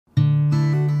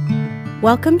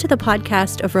Welcome to the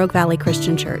podcast of Rogue Valley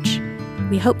Christian Church.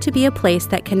 We hope to be a place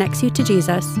that connects you to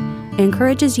Jesus,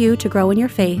 encourages you to grow in your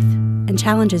faith, and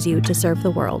challenges you to serve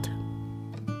the world.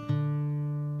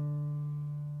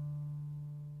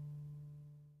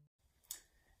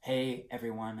 Hey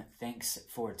everyone, thanks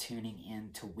for tuning in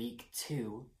to week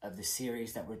 2 of the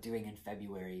series that we're doing in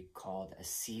February called A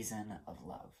Season of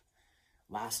Love.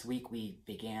 Last week we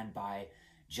began by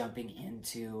jumping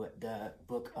into the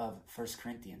book of 1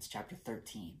 Corinthians chapter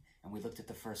 13, and we looked at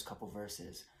the first couple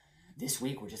verses. This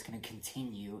week we're just going to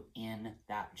continue in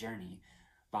that journey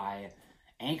by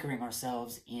anchoring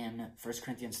ourselves in 1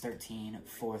 Corinthians 13,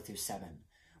 4 through 7.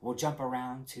 We'll jump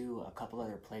around to a couple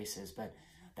other places, but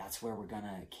that's where we're going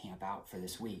to camp out for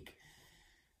this week.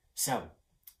 So,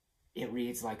 it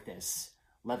reads like this: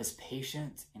 Love is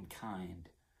patient and kind.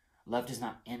 Love does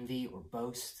not envy or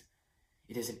boast.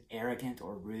 It isn't arrogant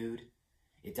or rude.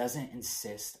 It doesn't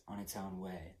insist on its own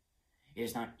way. It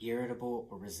is not irritable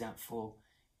or resentful.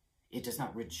 It does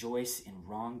not rejoice in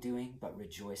wrongdoing, but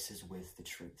rejoices with the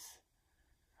truth.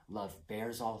 Love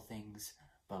bears all things,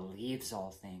 believes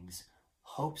all things,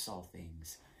 hopes all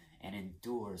things, and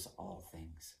endures all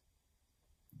things.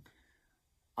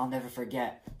 I'll never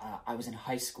forget, I was in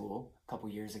high school a couple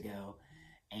years ago,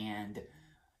 and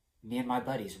me and my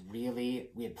buddies we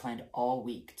had planned all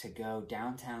week to go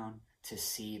downtown to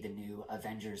see the new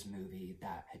Avengers movie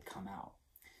that had come out.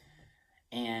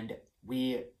 And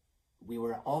we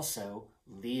were also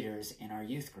leaders in our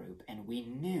youth group, and we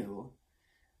knew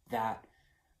that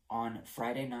on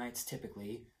Friday nights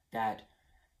typically, that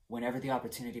whenever the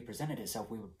opportunity presented itself,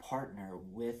 we would partner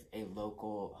with a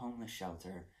local homeless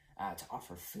shelter to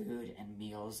offer food and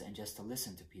meals and just to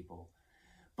listen to people.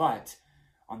 But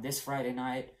on this Friday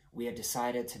night, we had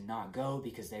decided to not go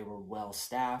because they were well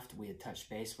staffed. We had touched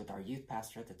base with our youth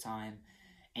pastor at the time,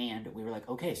 and we were like,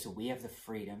 okay, so we have the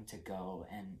freedom to go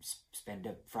and spend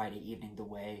a Friday evening the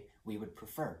way we would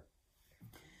prefer.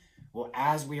 Well,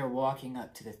 as we are walking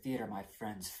up to the theater, my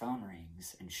friend's phone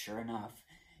rings, and sure enough,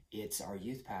 it's our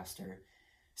youth pastor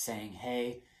saying,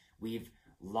 hey, we've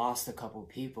lost a couple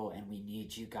people and we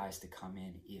need you guys to come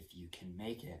in if you can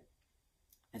make it.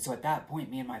 And so at that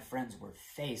point, me and my friends were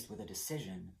faced with a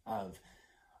decision of,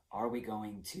 are we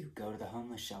going to go to the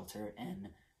homeless shelter and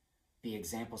be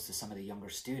examples to some of the younger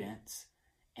students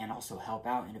and also help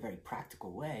out in a very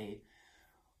practical way?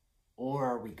 Or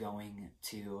are we going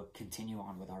to continue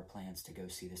on with our plans to go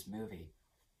see this movie?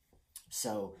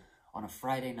 So on a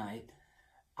Friday night,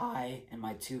 I and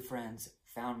my two friends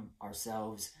found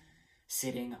ourselves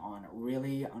sitting on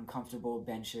really uncomfortable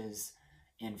benches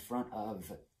in front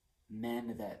of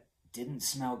men that didn't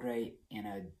smell great in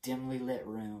a dimly lit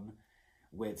room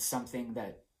with something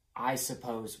that I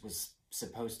suppose was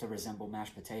supposed to resemble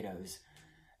mashed potatoes,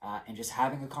 and just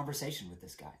having a conversation with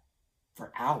this guy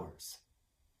for hours.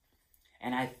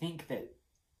 And I think that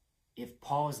if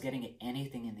Paul is getting at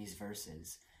anything in these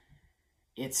verses,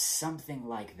 it's something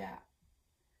like that.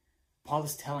 Paul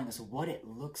is telling us what it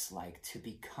looks like to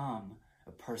become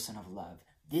a person of love.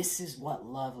 This is what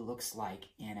love looks like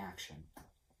in action.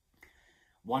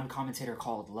 One commentator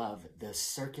called love the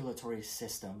circulatory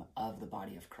system of the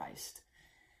body of Christ.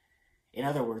 In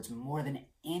other words, more than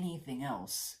anything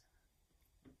else,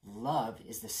 love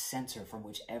is the center from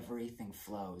which everything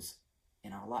flows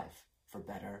in our life, for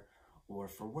better or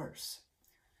for worse.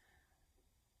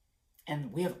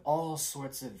 And we have all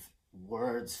sorts of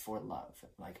words for love.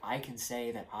 Like, I can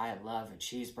say that I love a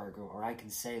cheeseburger, or I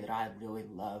can say that I really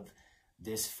love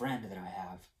this friend that I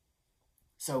have.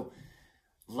 So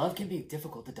love can be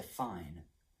difficult to define,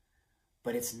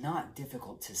 but it's not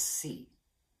difficult to see.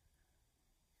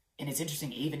 And it's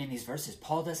interesting, even in these verses,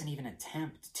 Paul doesn't even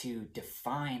attempt to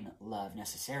define love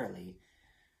necessarily,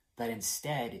 but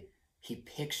instead he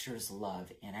pictures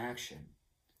love in action.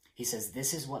 He says,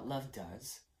 this is what love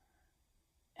does,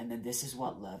 and then this is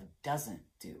what love doesn't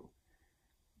do.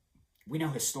 We know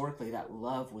historically that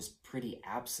love was pretty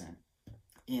absent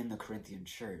in the Corinthian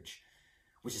church,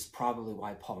 which is probably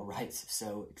why Paul writes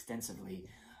so extensively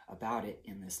about it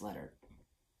in this letter.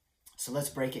 So let's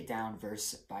break it down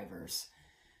verse by verse.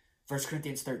 1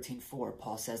 Corinthians 13:4,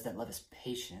 Paul says that love is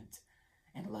patient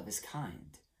and love is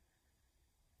kind.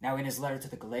 Now, in his letter to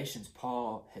the Galatians,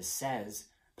 Paul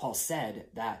said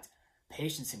that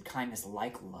patience and kindness,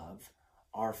 like love,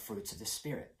 are fruits of the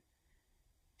Spirit.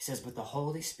 He says, but the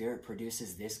Holy Spirit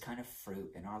produces this kind of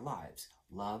fruit in our lives: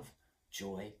 love,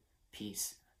 joy,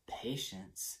 peace,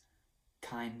 patience,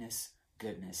 kindness,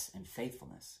 goodness, and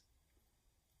faithfulness.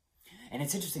 And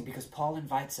it's interesting because Paul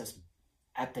invites us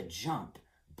at the jump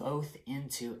both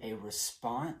into a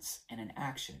response and an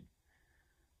action.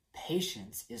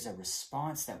 Patience is a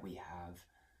response that we have,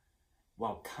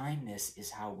 while kindness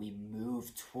is how we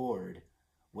move toward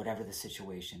whatever the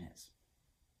situation is.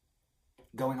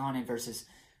 Going on in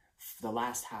the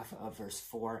last half of verse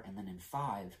 4 and then in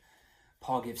 5,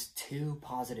 Paul gives 2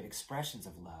 positive expressions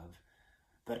of love,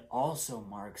 but also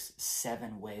marks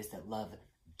 7 ways that love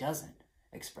doesn't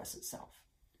express itself.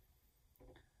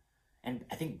 And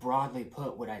I think broadly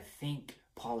put, what I think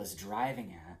Paul is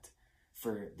driving at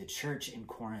for the church in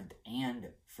Corinth and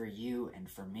for you and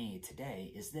for me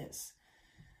today is this: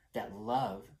 that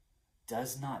love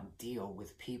does not deal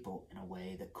with people in a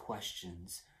way that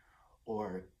questions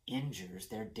or injures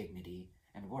their dignity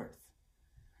and worth.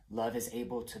 Love is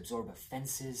able to absorb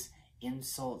offenses,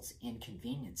 insults,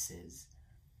 inconveniences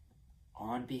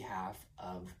on behalf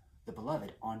of the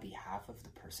beloved, on behalf of the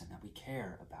person that we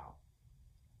care about.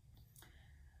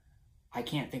 I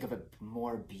can't think of a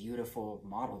more beautiful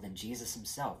model than Jesus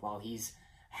himself while he's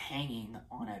hanging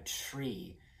on a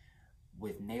tree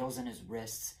with nails in his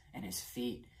wrists and his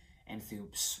feet, and through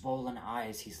swollen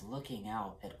eyes, he's looking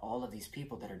out at all of these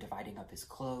people that are dividing up his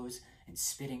clothes and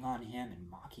spitting on him and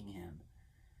mocking him.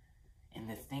 And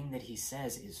the thing that he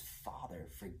says is, "Father,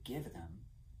 forgive them,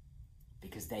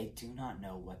 because they do not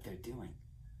know what they're doing."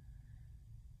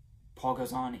 Paul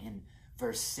goes on in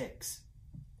verse 6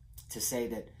 to say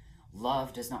that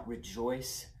love does not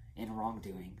rejoice in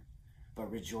wrongdoing, but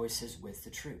rejoices with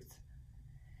the truth.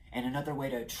 And another way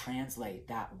to translate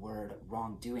that word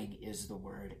wrongdoing is the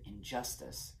word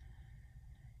injustice.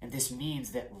 And this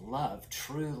means that love,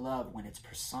 true love, when it's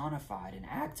personified and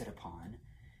acted upon,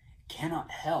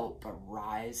 cannot help but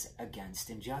rise against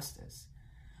injustice,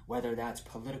 whether that's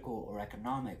political or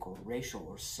economic or racial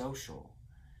or social.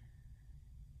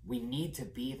 We need to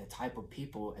be the type of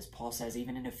people, as Paul says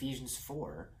even in Ephesians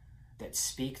 4, that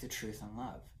speak the truth in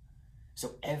love.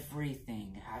 So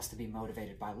everything has to be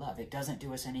motivated by love. It doesn't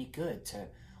do us any good to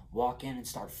walk in and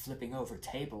start flipping over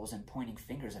tables and pointing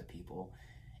fingers at people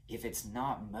if it's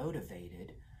not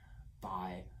motivated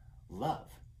by love.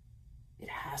 It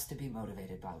has to be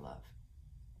motivated by love.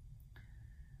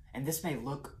 And this may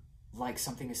look like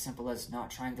something as simple as not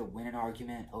trying to win an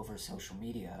argument over social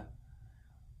media,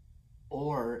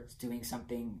 or doing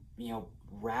something,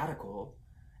 radical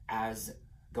as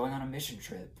going on a mission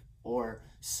trip or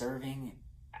serving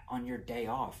on your day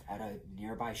off at a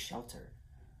nearby shelter.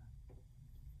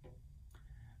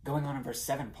 Going on in verse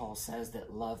 7, Paul says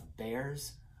that love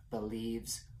bears,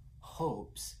 believes,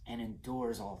 hopes, and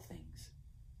endures all things.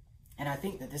 And I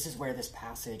think that this is where this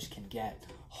passage can get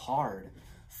hard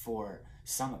for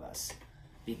some of us,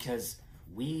 because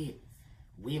we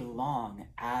long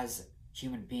as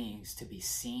human beings to be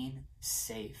seen,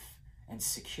 safe, and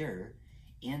secure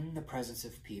in the presence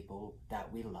of people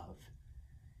that we love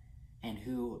and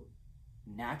who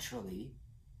naturally,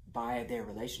 by their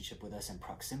relationship with us and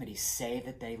proximity, say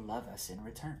that they love us in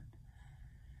return.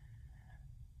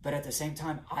 But at the same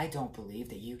time, I don't believe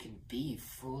that you can be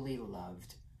fully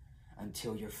loved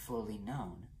until you're fully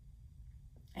known.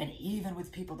 And even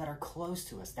with people that are close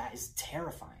to us, that is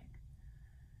terrifying.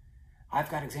 I've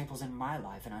got examples in my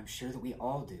life, and I'm sure that we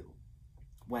all do,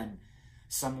 when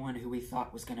someone who we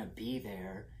thought was going to be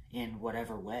there in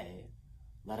whatever way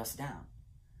let us down.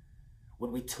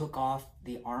 When we took off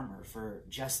the armor for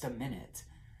just a minute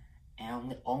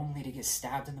and only to get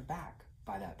stabbed in the back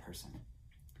by that person.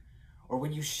 Or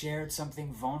when you shared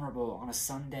something vulnerable on a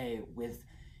Sunday with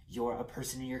a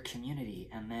person in your community,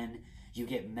 and then you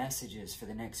get messages for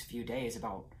the next few days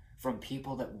from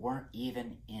people that weren't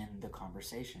even in the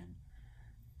conversation.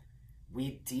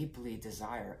 We deeply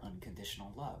desire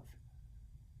unconditional love,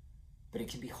 but it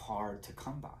can be hard to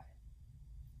come by.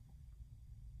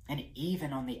 And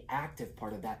even on the active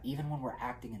part of that, even when we're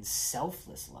acting in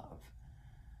selfless love,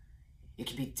 it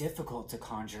can be difficult to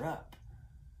conjure up,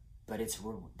 but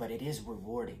it is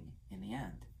rewarding in the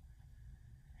end.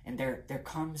 And there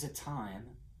comes a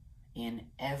time in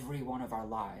every one of our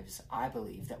lives, I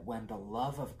believe, that when the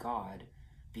love of God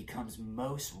becomes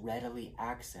most readily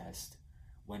accessed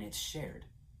when it's shared.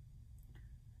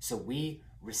 So we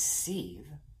receive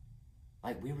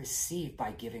by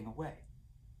giving away.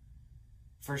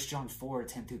 1 John 4,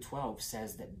 10 through 12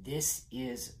 says that this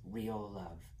is real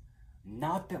love.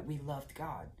 Not that we loved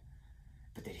God,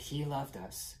 but that he loved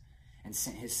us and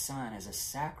sent his Son as a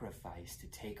sacrifice to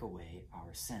take away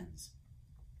our sins.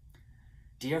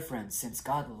 Dear friends, since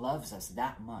God loves us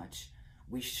that much,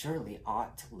 we surely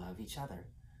ought to love each other.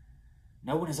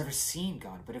 No one has ever seen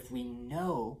God, but if we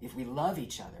love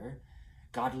each other,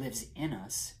 God lives in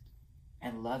us,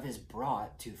 and love is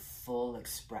brought to full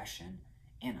expression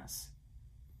in us.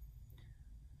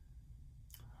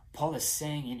 Paul is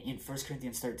saying in 1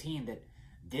 Corinthians 13 that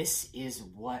this is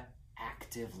what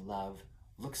active love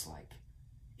looks like.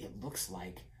 It looks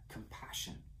like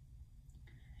compassion.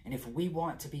 And if we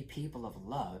want to be people of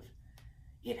love,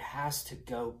 it has to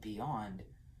go beyond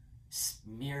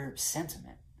mere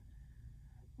sentiment.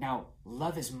 Now,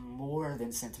 love is more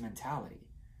than sentimentality.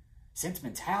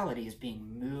 Sentimentality is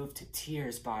being moved to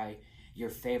tears by your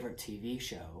favorite TV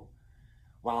show,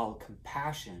 while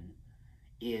compassion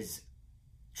is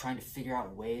trying to figure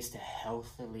out ways to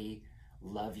healthily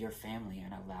love your family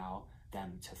and allow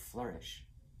them to flourish.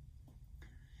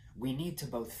 We need to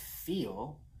both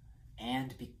feel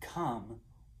and become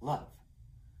love.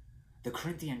 The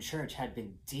Corinthian church had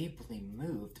been deeply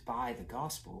moved by the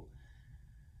gospel,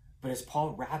 but as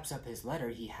Paul wraps up his letter,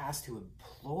 he has to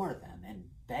implore them and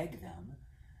beg them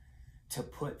to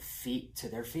put feet to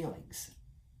their feelings,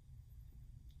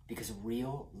 because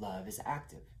real love is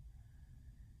active.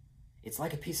 It's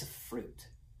like a piece of fruit.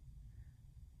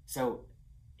 So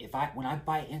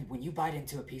when you bite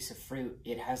into a piece of fruit,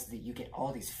 you get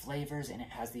all these flavors and it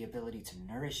has the ability to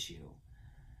nourish you.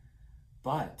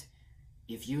 But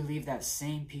if you leave that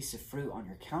same piece of fruit on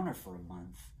your counter for a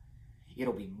month,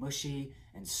 it'll be mushy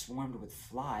and swarmed with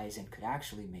flies and could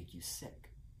actually make you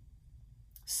sick.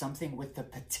 Something with the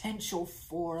potential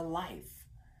for life,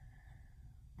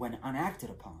 when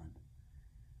unacted upon,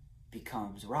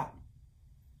 becomes rotten.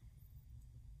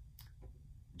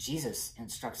 Jesus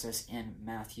instructs us in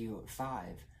Matthew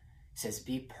 5, says,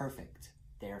 "Be perfect,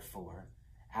 therefore,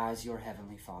 as your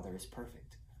heavenly Father is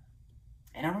perfect."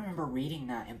 And I remember reading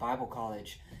that in Bible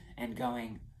college and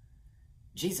going,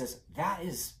 Jesus,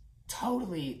 that's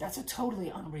a totally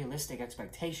unrealistic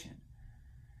expectation.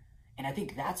 And I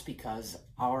think that's because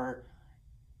our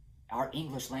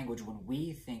English language, when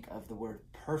we think of the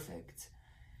word perfect,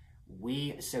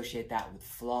 we associate that with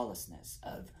flawlessness,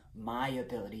 of my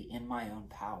ability in my own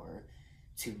power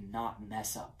to not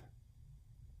mess up.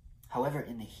 However,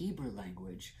 in the Hebrew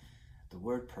language, the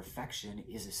word perfection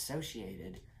is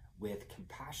associated with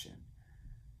compassion.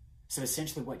 So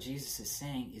essentially what Jesus is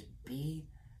saying is, be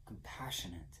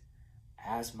compassionate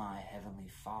as my heavenly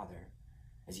Father,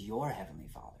 as your heavenly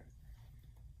Father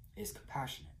is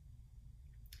compassionate.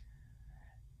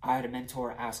 I had a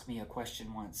mentor ask me a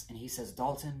question once, and he says,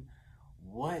 Dalton,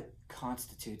 what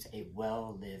constitutes a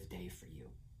well-lived day for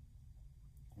you?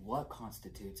 What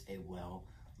constitutes a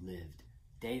well-lived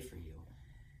day for you?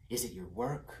 Is it your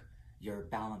work, your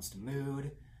balanced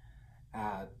mood,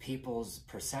 people's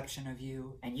perception of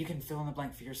you? And you can fill in the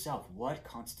blank for yourself. What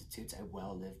constitutes a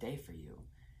well-lived day for you?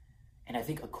 And I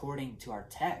think according to our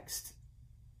text,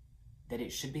 that it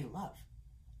should be love.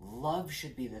 Love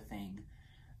should be the thing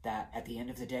that at the end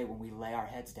of the day, when we lay our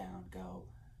heads down, go,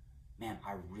 man,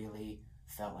 I really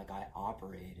felt like I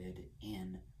operated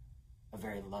in a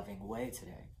very loving way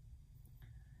today.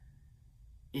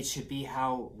 It should be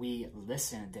how we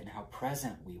listened and how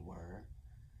present we were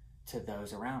to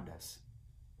those around us.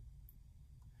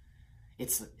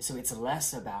 It's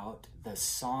less about the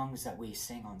songs that we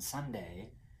sing on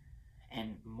Sunday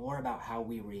and more about how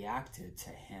we reacted to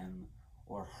him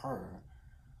or her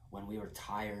when we were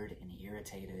tired and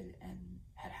irritated and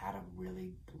had a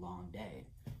really long day.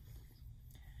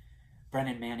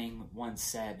 Brennan Manning once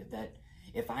said that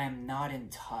if I am not in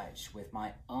touch with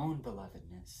my own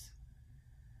belovedness,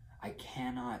 I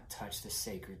cannot touch the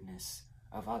sacredness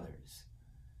of others.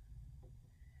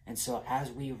 And so as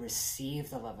we receive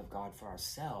the love of God for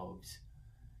ourselves,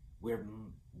 we're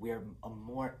a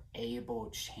more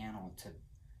able channel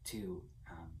to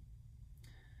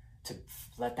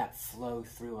let that flow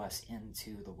through us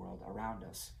into the world around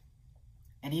us.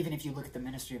 And even if you look at the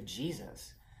ministry of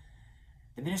Jesus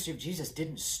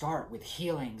didn't start with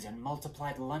healings and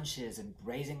multiplied lunches and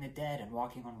raising the dead and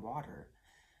walking on water,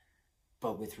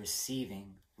 but with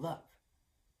receiving love.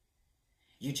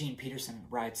 Eugene Peterson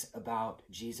writes about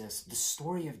Jesus, the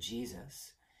story of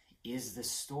Jesus is the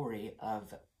story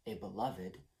of a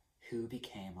beloved who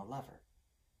became a lover.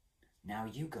 Now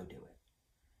you go do it.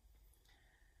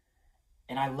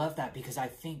 And I love that, because I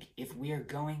think if we are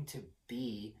going to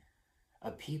be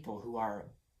a people who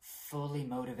are fully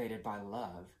motivated by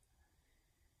love,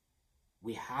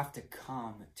 we have to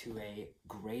come to a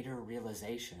greater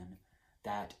realization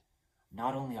that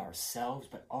not only ourselves,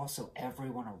 but also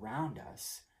everyone around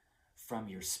us, from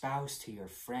your spouse to your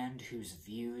friend whose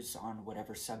views on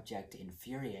whatever subject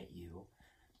infuriate you,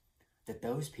 that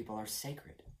those people are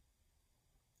sacred.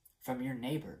 From your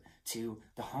neighbor to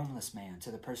the homeless man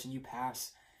to the person you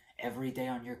pass every day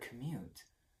on your commute,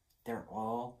 they're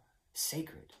all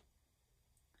sacred.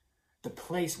 The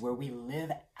place where we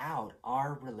live out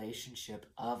our relationship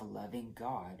of loving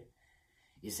God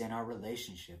is in our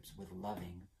relationships with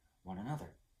loving one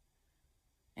another.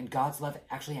 And God's love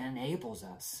actually enables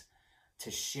us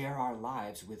to share our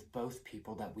lives with both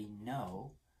people that we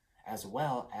know as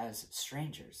well as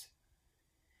strangers.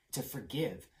 To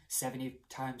forgive 70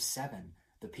 times 7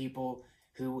 the people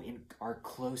who are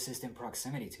closest in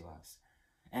proximity to us,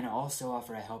 and also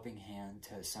offer a helping hand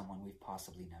to someone we've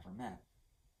possibly never met.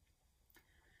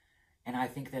 And I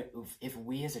think that if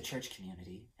we as a church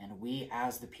community, and we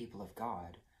as the people of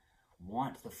God,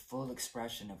 want the full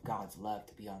expression of God's love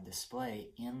to be on display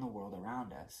in the world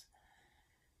around us,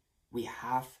 we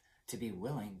have to be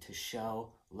willing to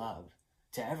show love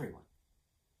to everyone.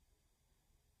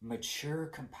 Mature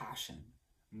compassion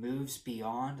moves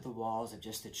beyond the walls of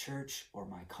just a church or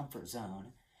my comfort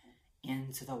zone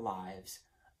into the lives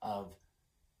of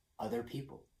other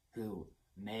people who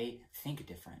may think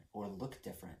different or look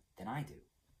different than I do.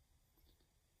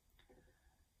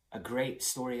 A great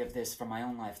story of this from my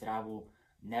own life that I will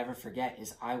never forget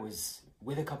is I was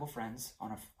with a couple friends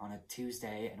on a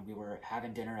Tuesday, and we were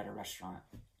having dinner at a restaurant.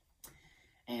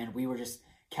 And we were just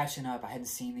catching up. I hadn't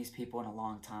seen these people in a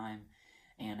long time.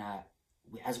 And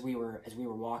as we were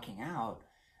walking out,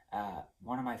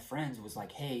 one of my friends was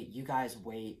like, "Hey, you guys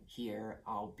wait here.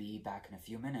 I'll be back in a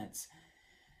few minutes."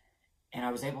 And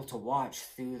I was able to watch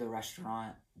through the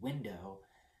restaurant window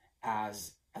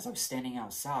as I was standing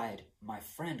outside, my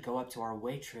friend go up to our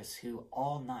waitress, who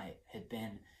all night had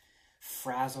been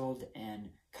frazzled and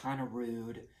kind of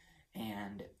rude,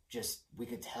 and just, we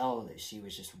could tell that she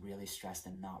was just really stressed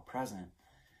and not present.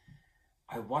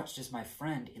 I watched as my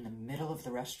friend, in the middle of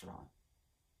the restaurant,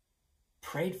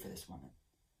 prayed for this woman.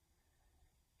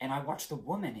 And I watched the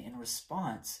woman in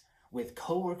response, with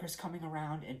coworkers coming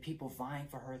around and people vying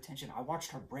for her attention. I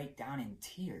watched her break down in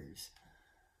tears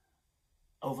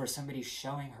over somebody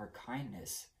showing her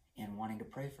kindness and wanting to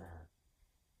pray for her.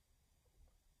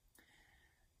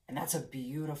 And that's a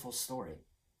beautiful story.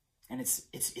 And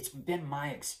it's been my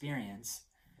experience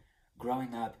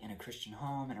growing up in a Christian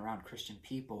home and around Christian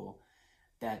people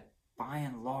that, by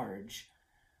and large,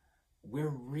 we're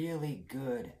really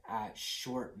good at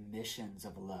short missions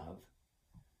of love,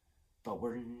 but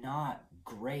we're not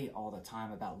great all the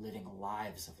time about living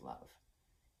lives of love.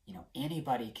 You know,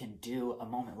 anybody can do a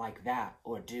moment like that,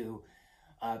 or do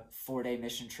a 4-day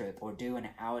mission trip, or do an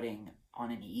outing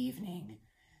on an evening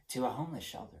to a homeless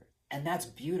shelter. And that's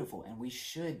beautiful, and we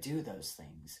should do those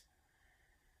things.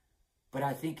 But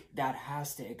I think that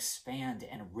has to expand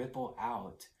and ripple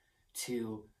out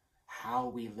to how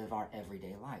we live our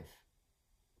everyday life.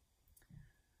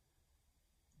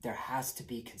 There has to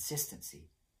be consistency.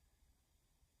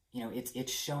 You know,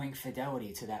 it's showing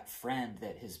fidelity to that friend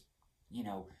that has,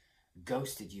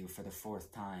 ghosted you for the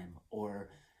 4th time, or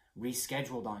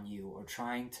rescheduled on you, or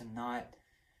trying to not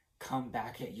come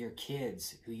back at your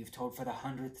kids who you've told for the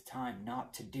 100th time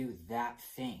not to do that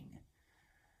thing.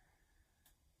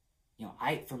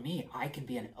 For me, I can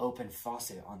be an open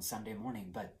faucet on Sunday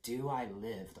morning, but do I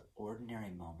live the ordinary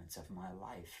moments of my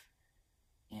life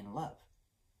in love?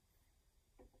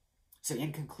 So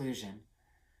in conclusion,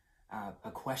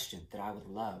 a question that I would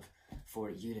love for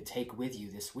you to take with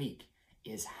you this week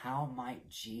is, how might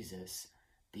Jesus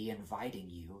be inviting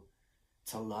you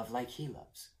to love like he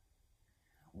loves?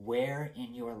 Where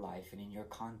in your life and in your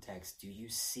context do you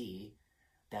see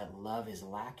that love is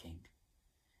lacking?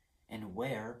 And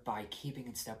where, by keeping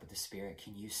in step with the Spirit,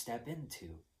 can you step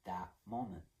into that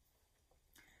moment?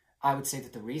 I would say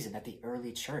that the reason that the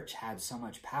early church had so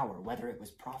much power, whether it was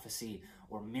prophecy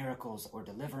or miracles or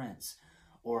deliverance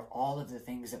or all of the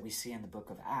things that we see in the book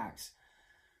of Acts,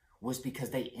 was because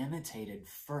they imitated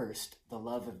first the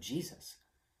love of Jesus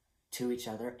to each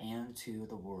other and to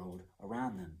the world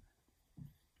around them.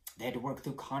 They had to work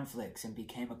through conflicts and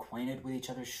became acquainted with each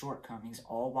other's shortcomings,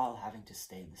 all while having to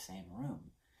stay in the same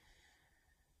room.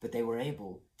 But they were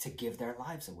able to give their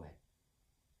lives away.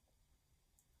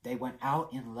 They went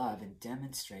out in love and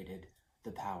demonstrated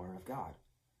the power of God.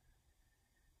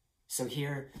 So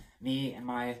here, me and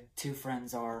my 2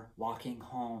 friends are walking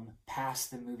home past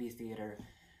the movie theater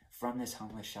from this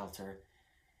homeless shelter.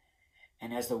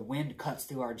 And as the wind cuts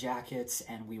through our jackets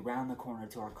and we round the corner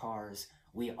to our cars,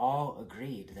 we all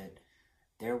agreed that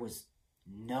there was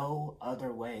no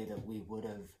other way that we would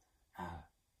have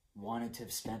wanted to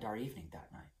have spent our evening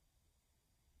that night.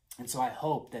 And so I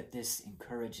hope that this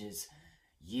encourages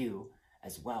you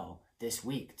as well this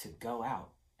week to go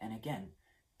out and, again,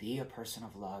 be a person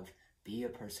of love, be a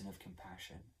person of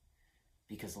compassion,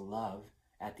 because love,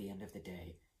 at the end of the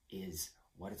day, is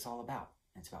what it's all about.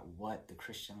 It's about what the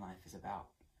Christian life is about.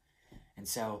 And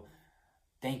so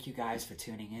thank you guys for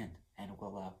tuning in, and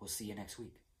we'll see you next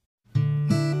week.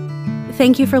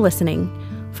 Thank you for listening.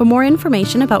 For more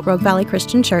information about Rogue Valley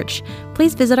Christian Church,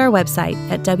 please visit our website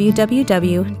at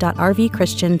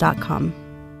www.rvchristian.com.